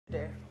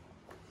There.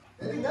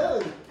 There we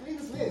go. Clean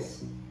this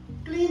mess.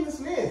 Clean this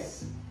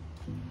mess.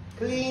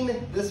 Clean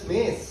this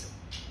mess.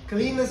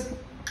 Clean this.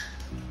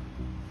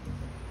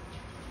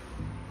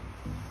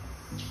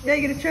 Yeah,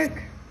 you get a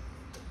check.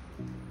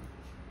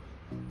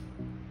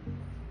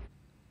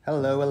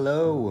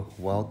 Hello.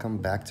 Welcome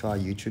back to our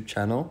YouTube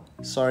channel.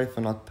 Sorry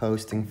for not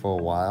posting for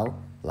a while.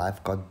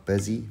 Life got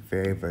busy,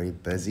 very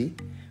busy.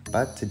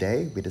 But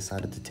today we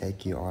decided to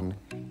take you on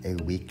a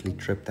weekly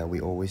trip that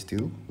we always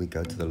do. We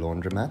go to the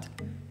laundromat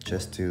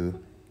just to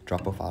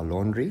drop off our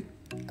laundry.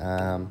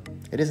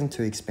 It isn't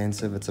too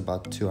expensive. It's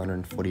about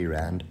 240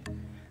 Rand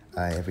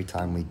every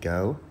time we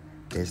go.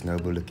 There's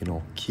Nobu looking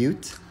all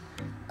cute.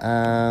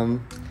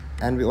 And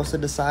we also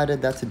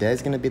decided that today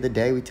is going to be the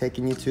day we're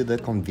taking you to the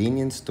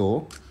convenience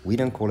store. We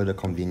don't call it a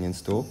convenience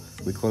store.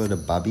 We call it a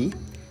bubby.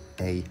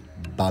 A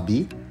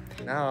bubby.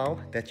 Now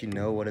that you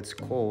know what it's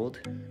called,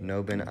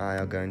 Nobu and I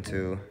are going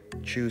to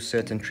choose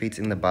certain treats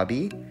in the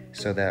bubby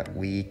so that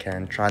we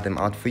can try them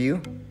out for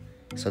you,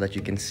 so that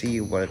you can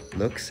see what it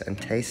looks and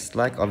tastes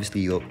like.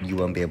 Obviously, you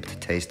won't be able to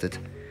taste it,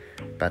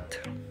 but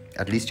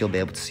at least you'll be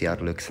able to see how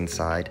it looks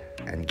inside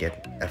and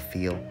get a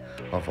feel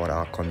of what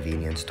our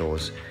convenience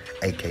stores,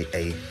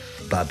 aka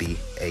bubby,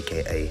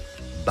 aka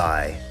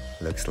buy,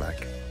 looks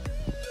like.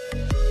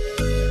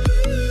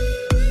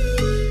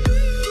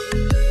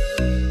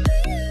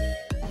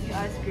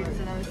 Ice creams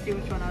and I'll see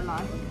which one I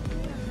like.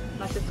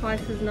 Like the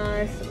Twice as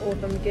Nice, or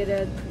if I'm get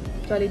a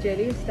Jolly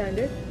Jelly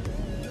standard.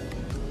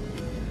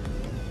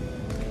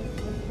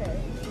 Okay.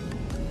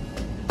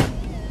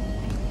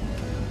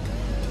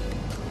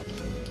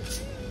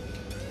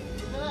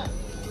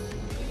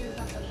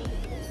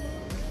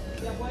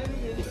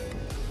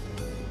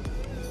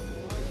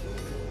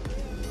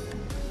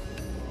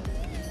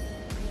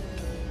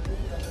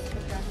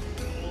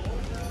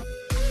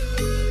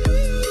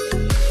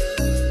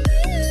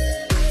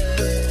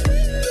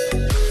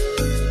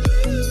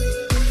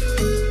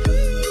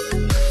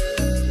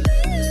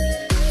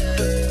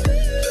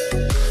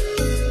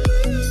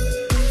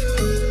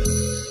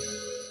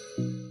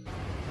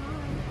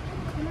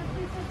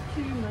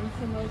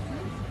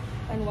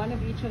 And one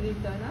of each of these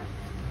donuts.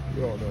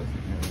 Yeah, those.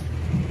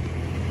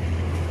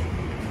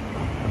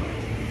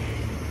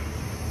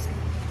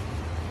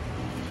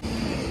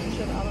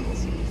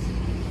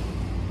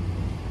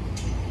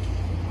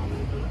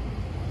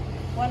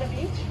 One of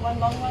each, one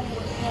long one and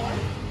one small one.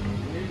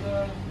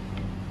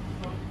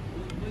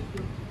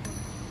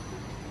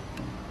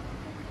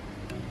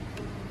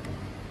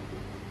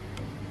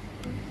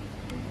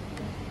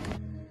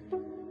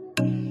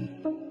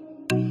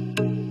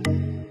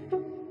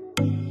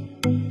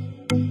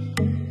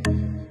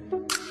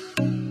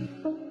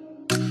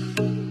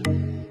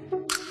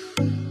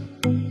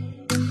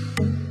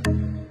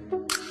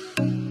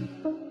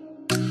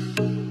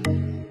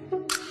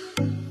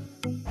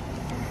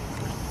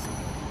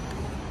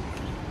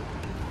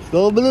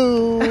 Go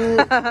blue!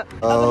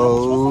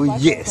 Oh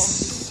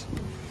yes!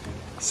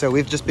 So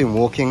we've just been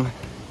walking.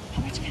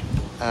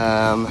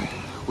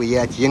 We're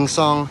at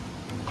Yingsong,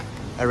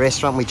 a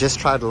restaurant we just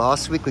tried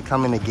last week. We're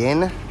coming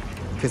again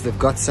because they've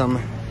got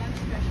some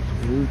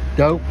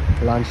dope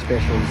lunch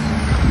specials.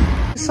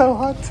 It's so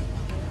hot.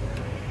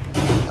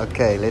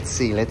 Okay, let's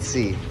see. It's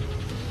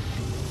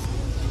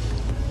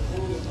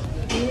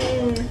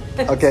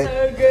Okay.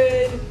 so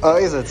good. Oh,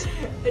 is it?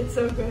 It's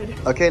so good.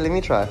 Okay, let me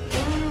try.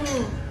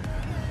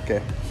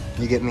 Okay,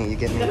 you get me.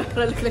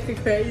 I look like a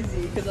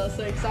crazy because I was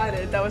so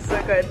excited. That was so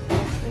good.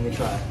 Let me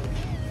try.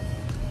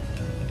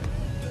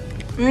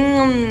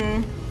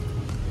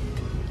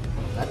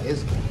 That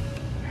is good.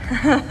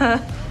 I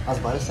was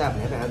about to say I've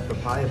never had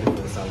papaya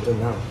before, so I wouldn't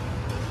know.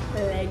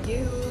 Like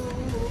you.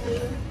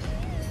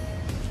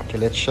 Okay,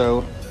 let's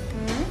show.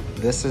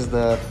 This is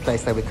the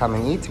place that we come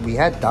and eat. We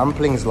had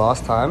dumplings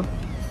last time.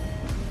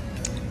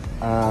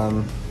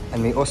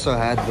 And we also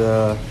had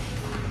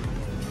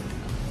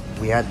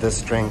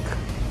this drink,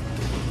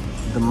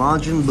 the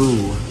Margin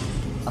Boo.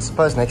 I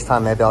suppose next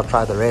time maybe I'll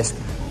try the rest,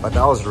 but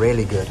that was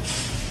really good.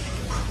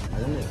 I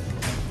don't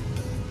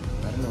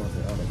know what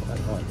they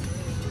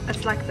are.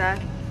 It's like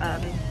that,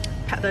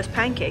 those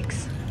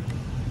pancakes.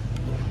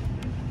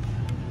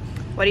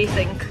 What do you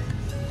think?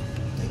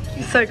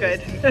 So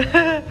good.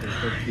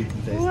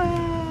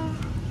 Wow.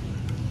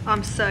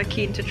 I'm so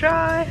keen to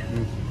try.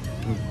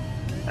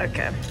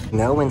 Okay. You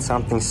know when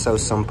something's so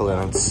simple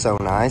and it's so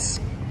nice?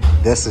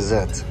 This is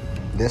it.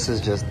 This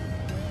is just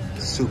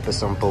super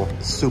simple,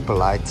 super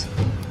light,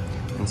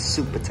 and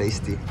super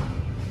tasty.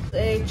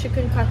 A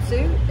chicken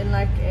katsu in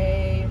like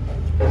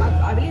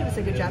I believe it's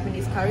like a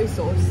Japanese curry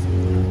sauce,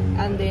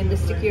 and then the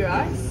sticky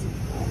rice,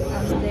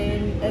 and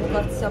then they've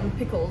got some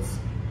pickles.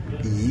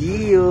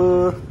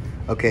 Yeah.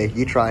 Okay,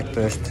 you try it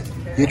first.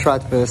 Okay. You try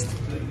it first.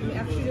 We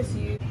actually just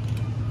use.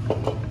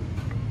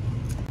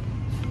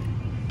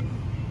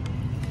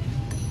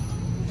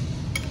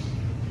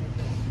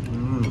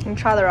 And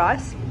try the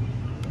rice.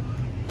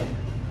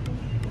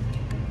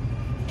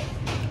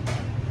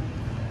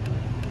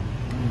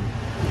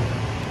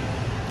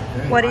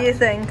 What do you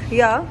think?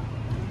 Yeah?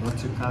 Not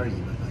too curry,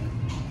 but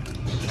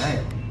like,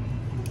 damn.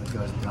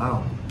 goes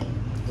down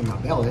in my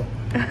belly.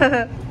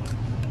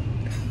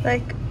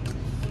 Like,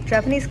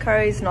 Japanese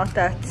curry is not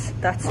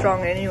that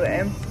strong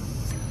anyway.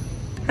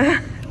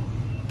 What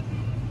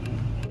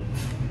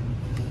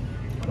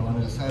I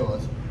wanted to say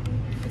was,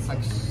 it's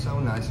like so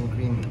nice and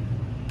creamy.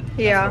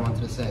 Yeah. That's what I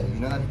wanted to say. You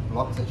know that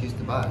blocks that you used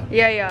to buy?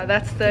 Yeah,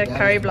 that's the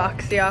curry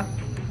blocks, yeah.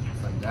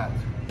 It's like that.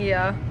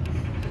 Yeah.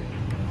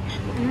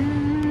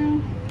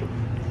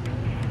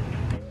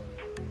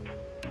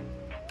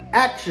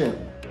 Action!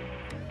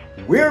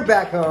 We're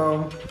back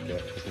home!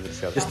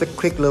 Just a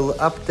quick little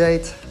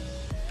update.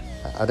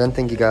 I don't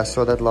think you guys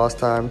saw that last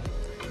time.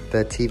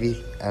 The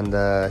TV and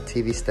the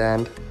TV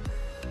stand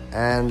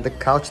and the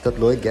couch that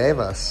Lloyd gave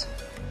us.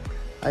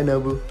 Hi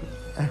Nobu.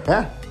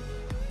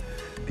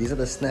 These are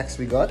the snacks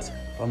we got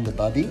from the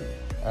buddy.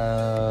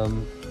 The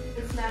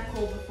snack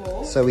haul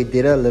before. So we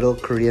did a little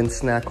Korean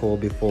snack haul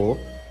before.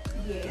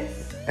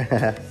 Yes.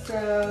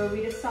 So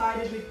we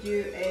decided we'd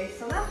do a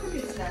South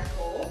African snack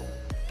haul.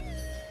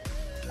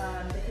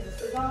 Because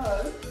this is our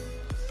home.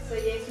 So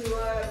yes, we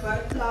were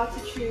both allowed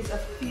to choose a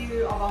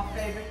few of our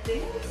favorite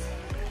things.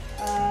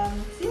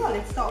 So yeah,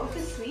 let's start with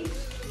the sweet.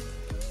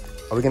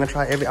 Are we gonna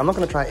try I'm not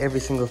gonna try every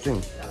single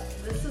thing. No,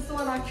 this is the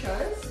one I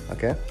chose.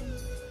 Okay.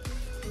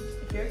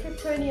 If you're a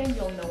Kryptonian,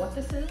 you'll know what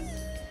this is.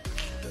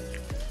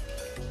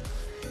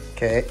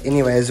 Okay,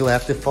 anyways, we'll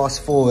have to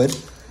fast forward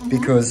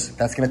because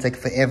that's gonna take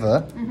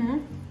forever.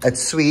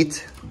 It's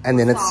sweet and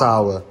then it's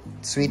sour.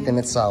 Sweet and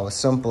it's sour.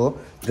 Simple.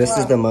 This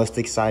is the most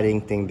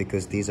exciting thing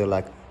because these are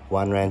like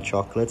 1 rand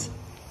chocolates.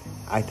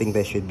 I think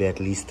they should be at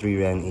least 3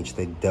 rand each.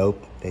 They're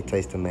dope. They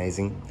taste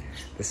amazing.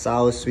 The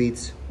sour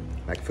sweets,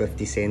 like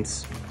 50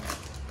 cents.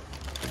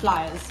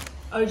 Flyers.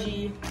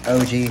 OG.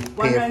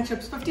 1 rand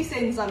chips, 50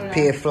 cents, I don't know.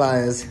 Pear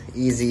flyers,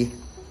 easy.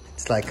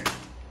 It's like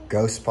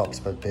Ghost Pops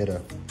but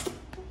better.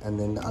 And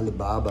then the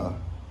Alibaba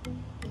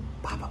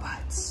Baba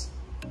Bites.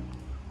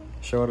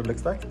 Show what it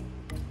looks like.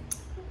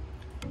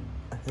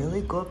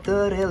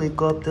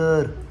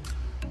 Helicopter.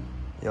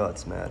 Yo,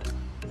 it's mad.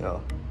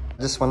 Yo.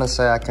 I just want to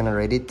say I can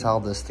already tell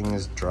this thing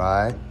is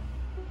dry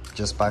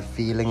just by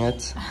feeling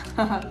it.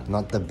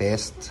 Not the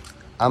best.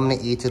 I'm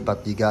gonna eat it,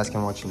 but you guys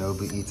can watch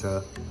Nobu eat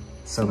a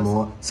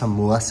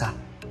samosa.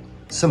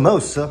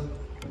 Samosa.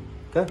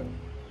 Okay.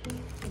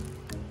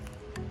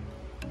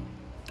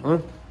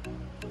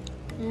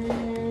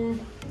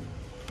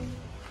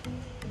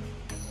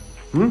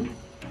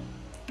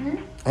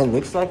 It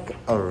looks like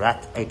a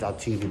rat ate our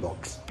TV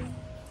box.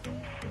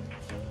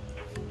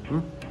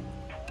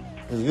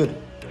 It's good.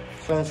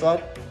 So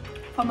inside.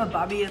 From a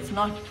bubby, it's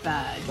not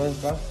bad. So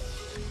inside.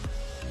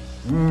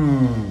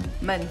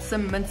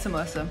 Some mint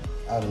samosa.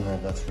 I don't know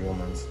if that's real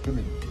mint.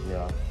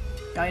 Yeah.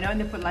 Yeah, you know when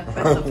they put like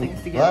bits of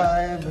things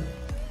together.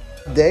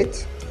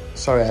 Date.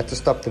 Sorry, I had to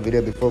stop the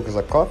video before because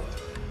I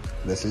coughed.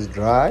 This is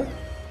dry,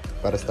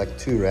 but it's like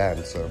 2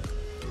 rand, so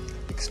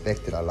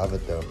expect it. I love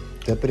it though.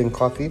 Dip it in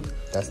coffee.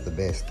 That's the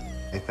best.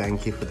 Hey,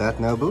 thank you for that,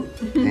 Nobu.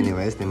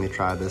 Anyways, let me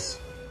try this.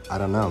 I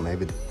don't know,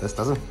 maybe this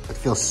doesn't. It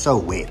feels so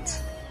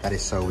wet. That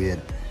is so weird.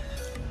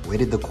 Where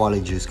did the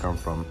quality juice come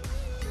from?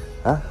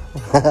 Huh?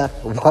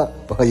 What?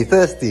 Are you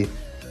thirsty? Do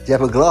you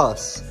have a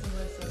glass?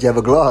 Do you have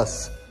a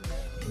glass?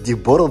 Do you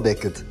bottle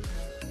back it?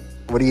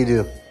 What do you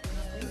do?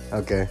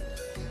 Okay,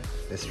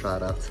 let's try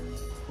it out.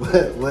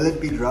 Will it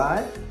be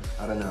dry?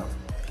 I don't know.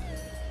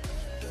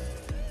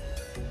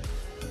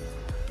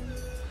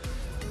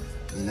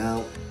 You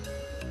know,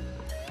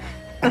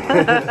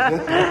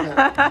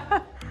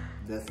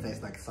 this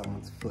tastes like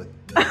someone's foot.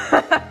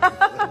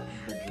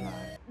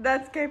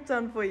 That's Cape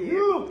Town for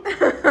you.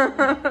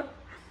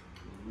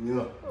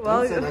 Yeah.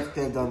 Well, That's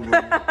Cape Town for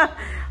you.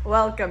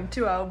 Welcome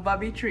to our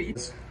bubby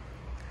treat.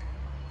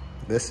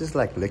 This is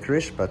like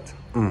licorice, but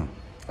I don't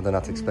know how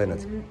to explain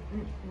it.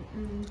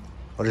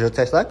 What does it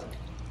taste like?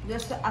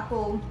 Just the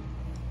apple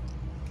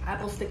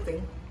stick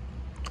thing.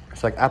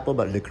 It's like apple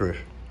but licorice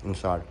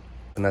inside.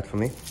 And that for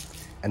me.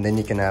 And then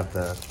you can have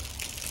the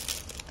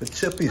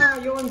chippies. Ah,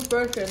 your one's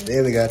broken.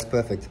 There we go, it's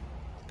perfect.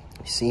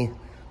 You see,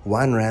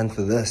 1 rand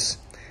for this.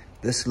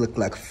 This look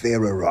like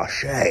Ferrero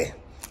Rocher.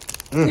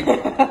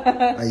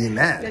 Are you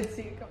mad? Let's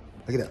see. Come.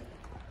 Look at that.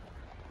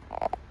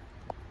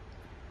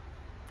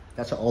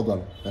 That's an old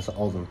one. That's an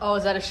old one. Oh,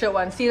 is that a shit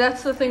one? See,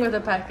 that's the thing with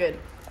the packet.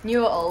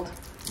 New or old?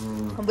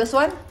 And this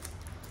one?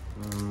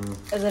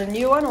 Is it a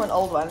new one or an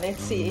old one?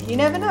 Let's see. You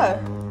never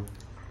know.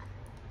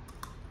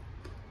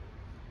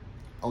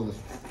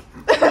 Oldest.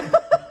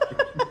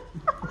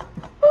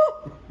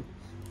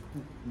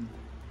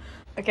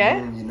 Okay.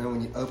 You know,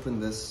 when you open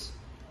this,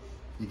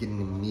 you get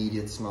an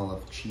immediate smell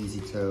of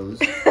cheesy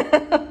toes.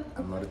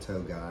 I'm not a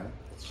toe guy.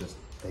 It's just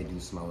they do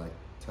smell like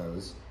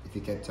toes. If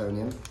you get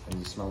Tonian and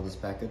you smell this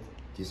packet,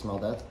 do you smell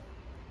that?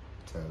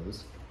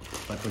 Toes.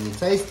 But when you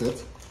taste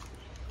it,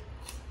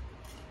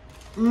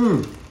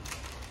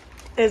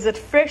 Is it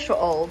fresh or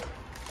old?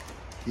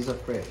 These are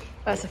fresh.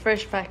 Oh, it's a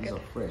fresh These packet. are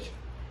fresh.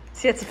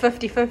 See, it's a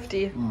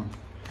 50-50.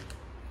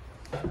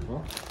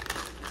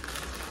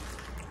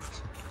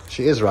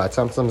 She is right.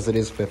 Sometimes it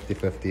is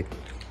 50-50.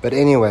 But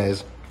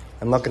anyways,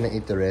 I'm not going to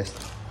eat the rest.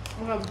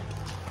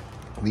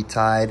 We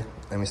tired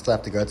and we still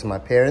have to go to my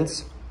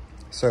parents.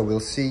 So we'll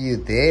see you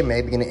there.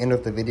 Maybe gonna end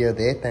off the video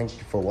there. Thank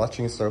you for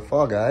watching so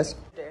far, guys.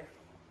 There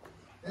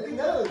we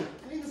go.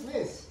 Clean this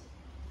mess.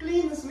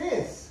 Clean this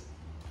mess.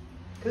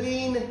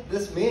 Clean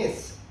this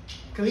mess.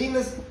 Clean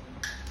this.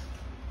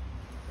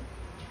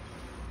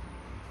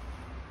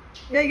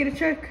 Yeah, you get a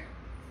check.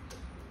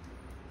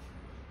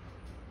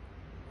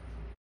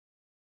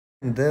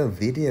 The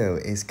video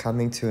is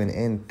coming to an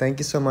end. Thank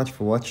you so much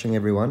for watching,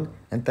 everyone,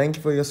 and thank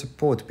you for your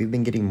support. We've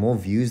been getting more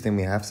views than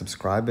we have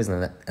subscribers,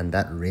 and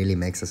that really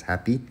makes us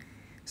happy.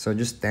 So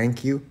just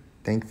thank you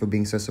for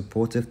being so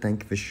supportive.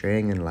 Thank you for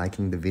sharing and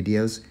liking the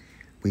videos.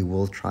 We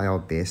will try our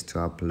best to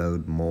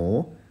upload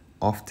more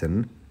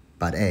often,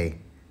 but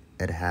hey,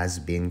 it has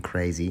been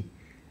crazy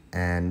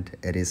and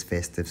it is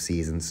festive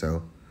season,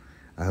 so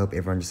I hope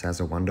everyone just has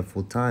a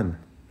wonderful time.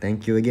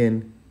 Thank you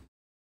again.